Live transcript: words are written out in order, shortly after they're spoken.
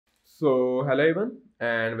So hello everyone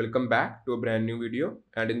and welcome back to a brand new video,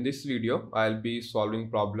 and in this video I'll be solving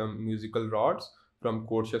problem musical rods from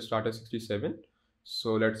Codechef starter 67.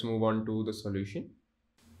 So let's move on to the solution.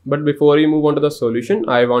 But before we move on to the solution,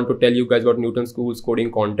 I want to tell you guys about Newton School's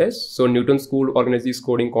coding contest. So Newton School organizes this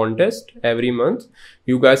coding contest every month.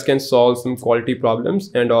 You guys can solve some quality problems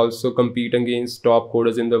and also compete against top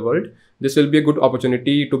coders in the world. This will be a good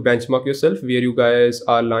opportunity to benchmark yourself where you guys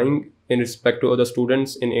are lying in respect to other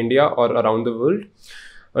students in India or around the world.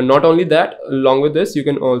 Not only that, along with this, you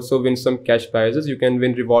can also win some cash prizes. You can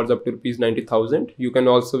win rewards up to rupees 90,000. You can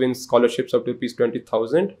also win scholarships up to rupees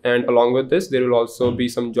 20,000. And along with this, there will also be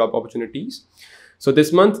some job opportunities. So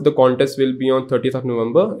this month, the contest will be on 30th of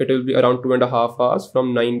November. It will be around 2.5 hours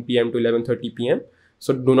from 9 p.m. to 11:30 p.m.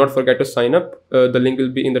 So do not forget to sign up. The link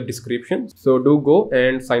will be in the description. So do go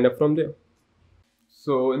and sign up from there.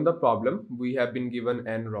 So in the problem, we have been given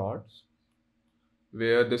n rods,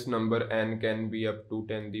 where this number n can be up to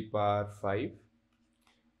 10 to the power 5,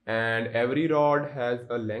 and every rod has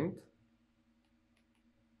a length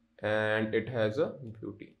and it has a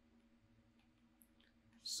beauty.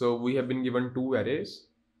 So we have been given two arrays.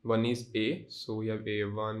 One is A, so we have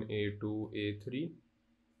A1, A2, A3,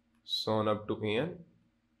 so on up to An.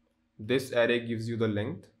 This array gives you the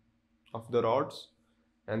length of the rods,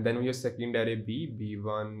 and then we have second array B,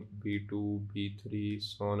 B1, B2, B3,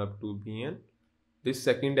 so on up to Bn. This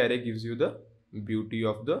second array gives you the beauty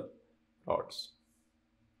of the rods.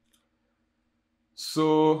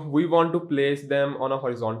 So we want to place them on a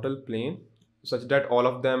horizontal plane such that all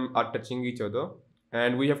of them are touching each other,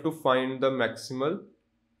 and we have to find the maximal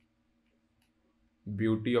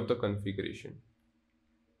beauty of the configuration,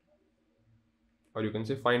 or you can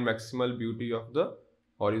say find maximal beauty of the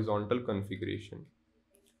horizontal configuration.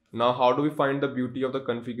 Now how do we find the beauty of the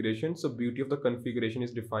configuration? So beauty of the configuration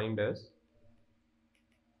is defined as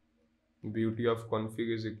beauty of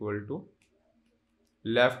config is equal to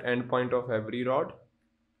left endpoint of every rod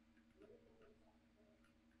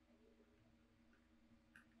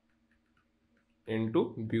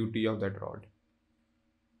into beauty of that rod.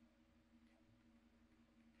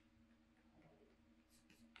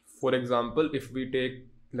 For example, if we take,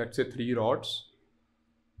 let's say, 3 rods,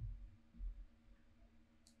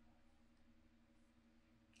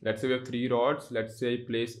 let's say we have 3 rods, let's say I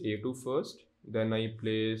place A2 first, then I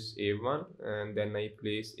place A1, and then I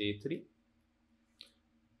place A3.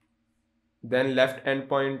 Then left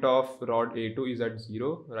endpoint of rod A2 is at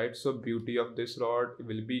 0, right? So beauty of this rod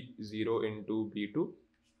will be 0 into B2.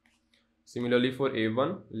 Similarly for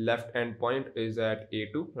A1, left endpoint is at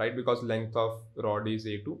A2, right? Because length of rod is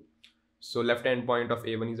A2. So left endpoint of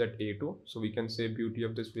A1 is at A2. So we can say beauty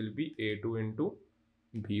of this will be A2 into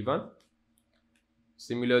B1.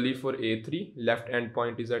 Similarly for A3, left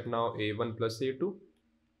endpoint is at now A1 plus A2.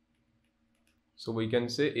 So we can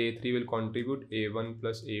say A3 will contribute A1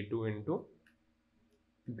 plus A2 into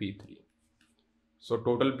B3. So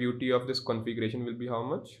total beauty of this configuration will be how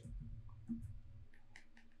much?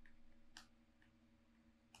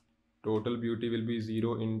 Total beauty will be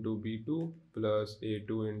 0 into B2 plus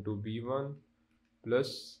A2 into B1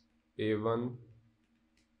 plus A1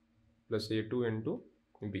 plus A2 into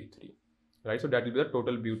B3. Right, so that will be the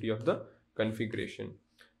total beauty of the configuration,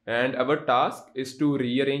 and our task is to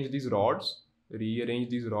rearrange these rods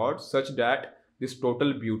such that this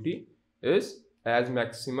total beauty is as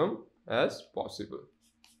maximum as possible.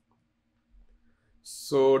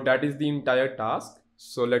 So that is the entire task.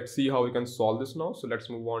 So let's see how we can solve this now. So let's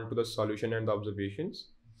move on to the solution and the observations.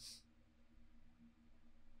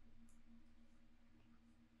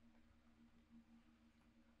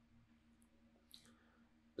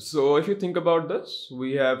 So if you think about this,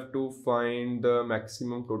 we have to find the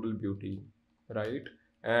maximum total beauty, right?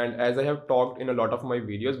 And as I have talked in a lot of my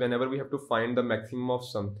videos, whenever we have to find the maximum of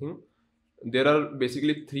something, there are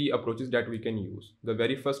basically 3 approaches that we can use. The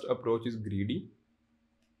very first approach is greedy.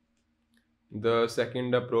 The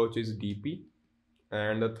second approach is DP.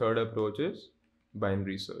 And the third approach is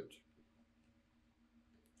binary search.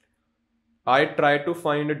 I tried to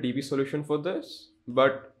find a DP solution for this,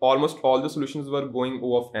 but almost all the solutions were going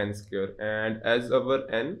O of n square, and as our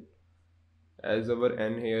n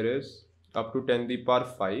here is up to 10 to the power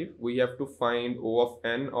 5, we have to find O of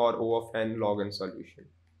n or O of n log n solution,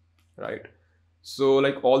 right? So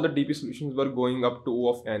like all the DP solutions were going up to O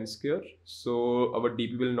of n square, so our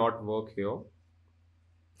DP will not work here.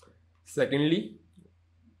 Secondly,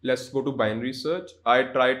 let's go to binary search. I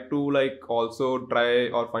tried to also try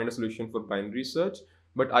or find a solution for binary search,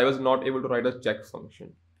 but I was not able to write a check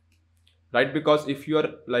function, right? Because if you are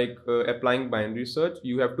applying binary search,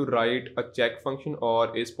 you have to write a check function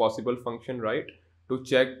or is possible function, right, to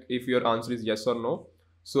check if your answer is yes or no.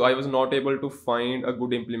 So I was not able to find a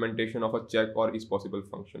good implementation of a check or is possible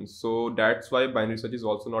function. So that's why binary search is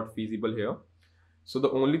also not feasible here. So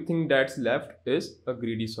the only thing that's left is a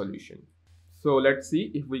greedy solution. So let's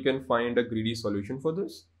see if we can find a greedy solution for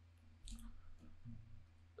this.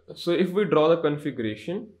 So if we draw the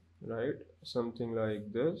configuration, right, something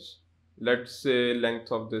like this, let's say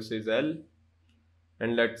length of this is L,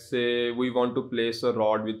 and let's say we want to place a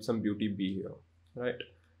rod with some beauty B here, right?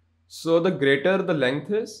 So the greater the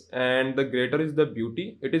length is and the greater is the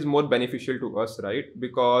beauty, it is more beneficial to us, right?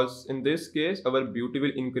 Because in this case, our beauty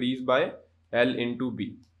will increase by L into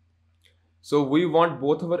B. So we want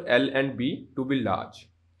both our L and B to be large.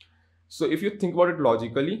 So if you think about it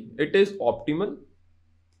logically, it is optimal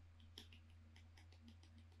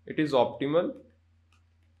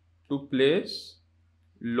to place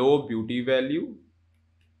low beauty value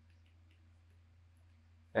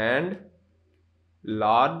and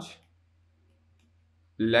large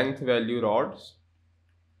length value rods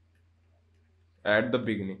at the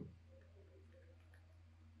beginning,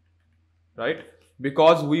 right?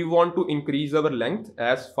 Because we want to increase our length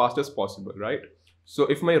as fast as possible, right? So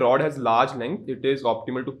if my rod has large length, it is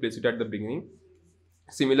optimal to place it at the beginning.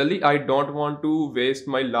 Similarly, I don't want to waste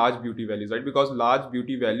my large beauty values, right? Because large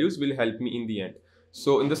beauty values will help me in the end.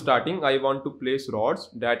 So in the starting, I want to place rods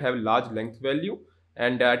that have large length value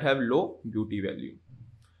and that have low beauty value.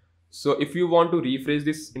 So if you want to rephrase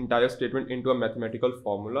this entire statement into a mathematical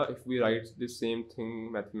formula, if we write the same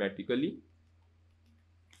thing mathematically,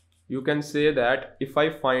 you can say that if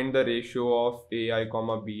I find the ratio of AI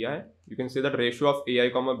comma BI, you can say that ratio of AI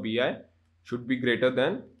comma BI should be greater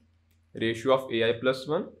than ratio of AI plus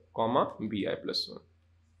 1 comma BI plus 1,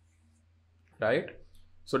 right?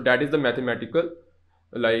 So that is the mathematical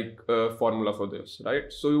formula for this, right?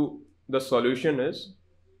 So the solution is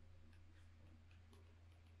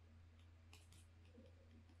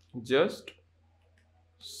just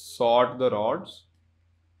sort the rods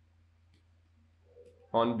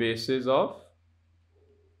on basis of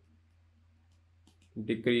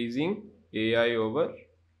decreasing AI over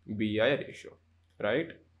BI ratio,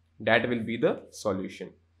 right? That will be the solution.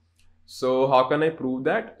 So how can I prove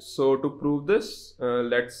that? So to prove this,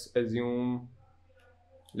 let's assume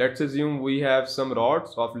we have some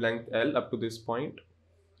rods of length L up to this point.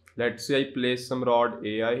 Let's say I place some rod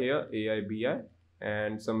AI here, AI BI,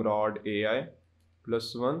 and some rod AI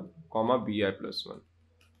plus 1 comma BI plus 1.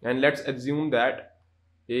 And let's assume that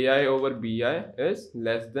AI over BI is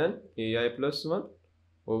less than AI plus 1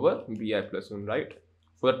 over BI plus 1, right?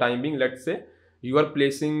 For the time being, let's say you are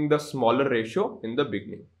placing the smaller ratio in the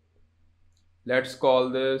beginning. Let's call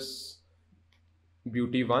this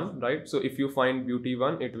beauty 1, right? So if you find beauty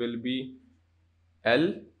 1, it will be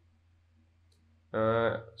L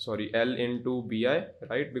into BI,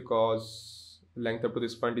 right? Because length up to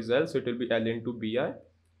this point is L, so it will be L into BI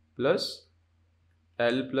plus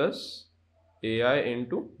L plus AI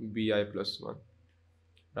into BI plus 1,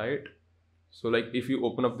 right? So like if you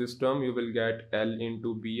open up this term, you will get L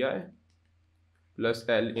into BI plus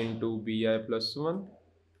L into BI plus 1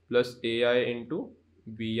 plus AI into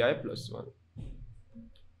BI plus 1,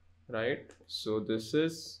 right? So this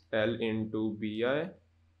is L into BI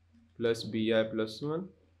plus BI plus 1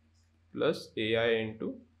 plus AI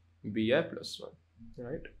into BI plus 1,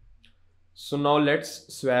 right? So now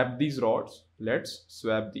let's swap these rods. Let's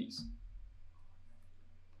swap these.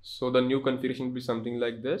 So the new configuration will be something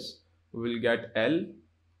like this. We will get L,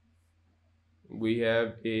 we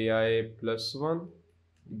have AI plus 1,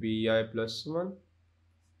 BI plus 1,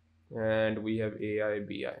 and we have AI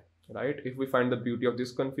BI, right? If we find the beauty of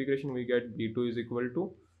this configuration, we get B2 is equal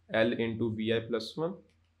to L into BI plus 1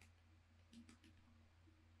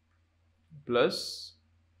 plus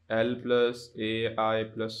L plus AI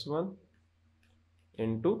plus 1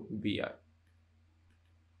 into BI.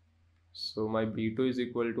 So my B2 is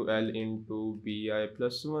equal to L into BI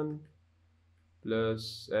plus 1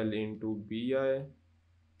 plus L into BI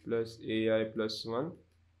plus AI plus 1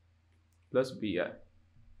 plus BI.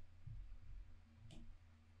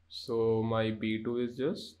 So my B2 is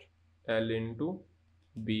just L into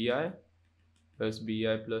BI plus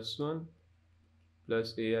BI plus 1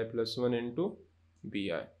 plus AI plus 1 into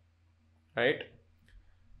BI, right?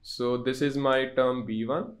 So this is my term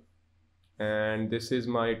B1 and this is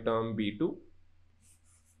my term B2,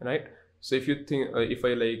 right? So if you think, if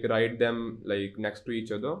I write them next to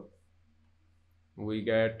each other, we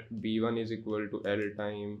get B1 is equal to L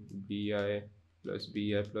time BI plus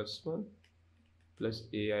BI plus 1 plus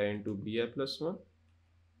AI into BI plus 1,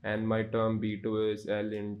 and my term B2 is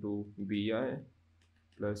L into BI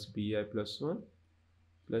plus BI plus 1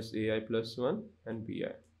 plus AI plus 1 and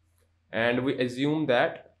BI. And we assume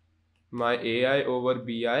that my AI over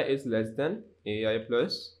BI is less than AI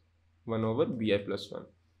plus 1 over BI plus 1.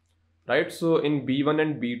 Right? So in B1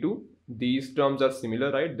 and B2, these terms are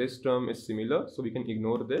similar, right? This term is similar, so we can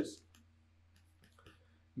ignore this.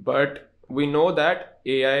 But we know that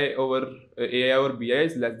AI over BI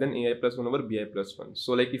is less than AI plus 1 over BI plus 1.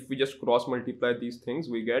 So like if we just cross multiply these things,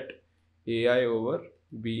 we get AI over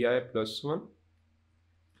BI plus 1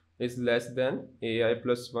 is less than AI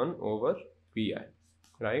plus 1 over BI,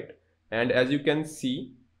 right? And as you can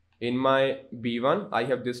see, in my B1, I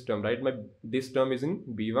have this term, right? This term is in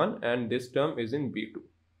B1 and this term is in B2,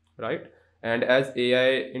 right? And as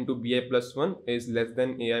AI into BI plus 1 is less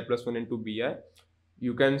than AI plus 1 into BI,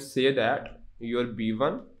 you can say that your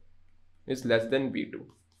B1 is less than B2,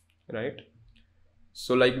 right?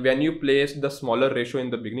 So like when you place the smaller ratio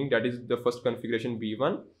in the beginning, that is the first configuration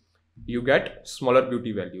B1, you get smaller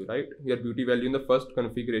beauty value, right? Your beauty value in the first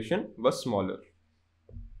configuration was smaller.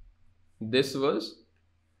 This was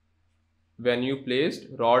when you placed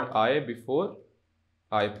rod I before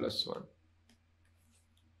I plus 1.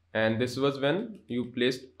 And this was when you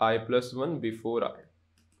placed I plus 1 before I,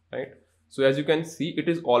 right? So as you can see, it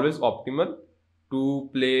is always optimal to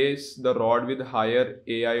place the rod with higher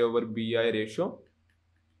AI over BI ratio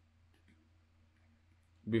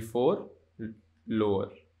before lower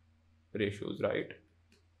ratios, right?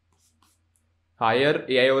 Higher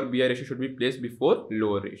AI over BI ratio should be placed before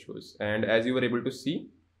lower ratios. And as you were able to see,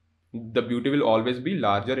 the beauty will always be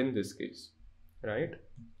larger in this case, right?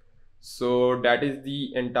 So that is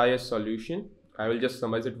the entire solution. I will just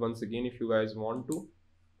summarize it once again if you guys want to,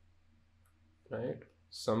 right?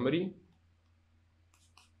 Summary: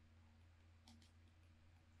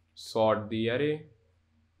 sort the array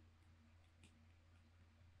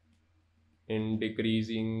in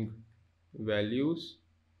decreasing values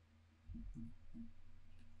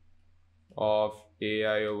of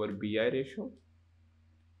AI over BI ratio,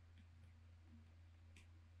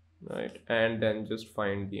 right? And then just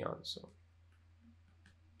find the answer,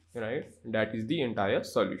 right? That is the entire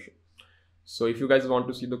solution. So if you guys want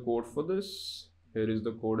to see the code for this, here is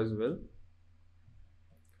the code as well.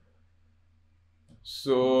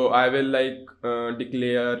 So I will like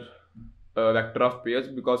declare a vector of pairs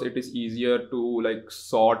because it is easier to like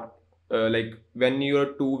sort like when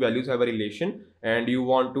your two values have a relation and you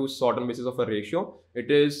want to sort on basis of a ratio,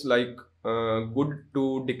 it is like good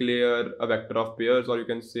to declare a vector of pairs, or you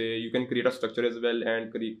can say you can create a structure as well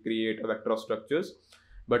and create a vector of structures.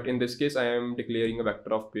 But in this case, I am declaring a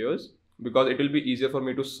vector of pairs because it will be easier for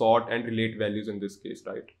me to sort and relate values in this case,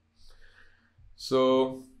 right?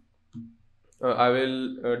 So I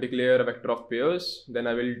will declare a vector of pairs. Then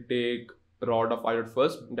I will take rod of I dot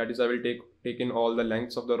first, that is I will take in all the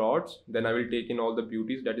lengths of the rods. Then I will take in all the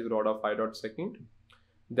beauties, that is rod of I dot second.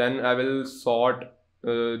 Then I will sort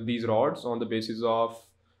these rods on the basis of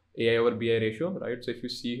AI over BI ratio, right? So if you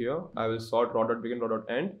see here, I will sort rod dot begin, rod dot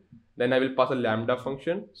end. Then I will pass a lambda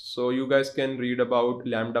function. So you guys can read about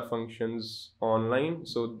lambda functions online.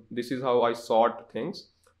 So this is how I sort things,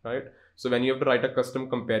 right? So when you have to write a custom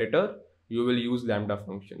comparator, you will use lambda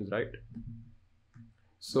functions, right?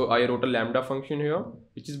 So I wrote a lambda function here,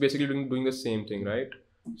 which is basically doing the same thing, right?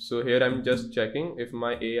 So here I'm just checking if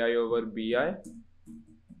my AI over BI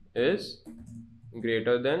is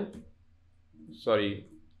greater than,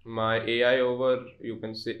 my AI over, you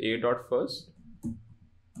can say A dot first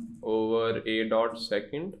over A dot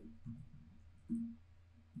second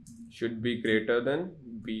should be greater than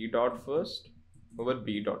B dot first over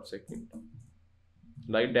B dot second,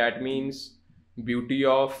 right? That means beauty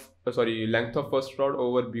of length of first rod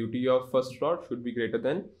over beauty of first rod should be greater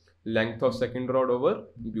than length of second rod over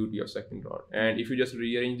beauty of second rod. And if you just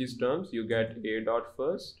rearrange these terms, you get A dot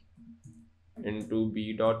first into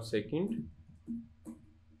B dot second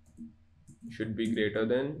should be greater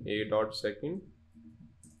than A dot second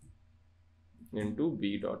into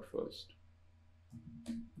B dot first,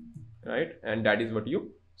 right? And that is what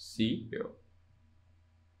you see here.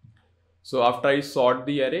 So after I sort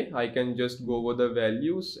the array, I can just go over the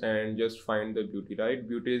values and just find the beauty, right?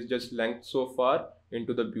 Beauty is just length so far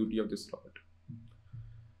into the beauty of this rod.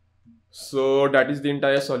 So that is the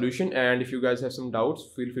entire solution. And if you guys have some doubts,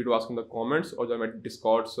 feel free to ask in the comments or join my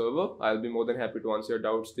Discord server. I'll be more than happy to answer your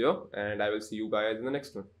doubts there. And I will see you guys in the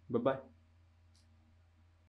next one. Bye-bye.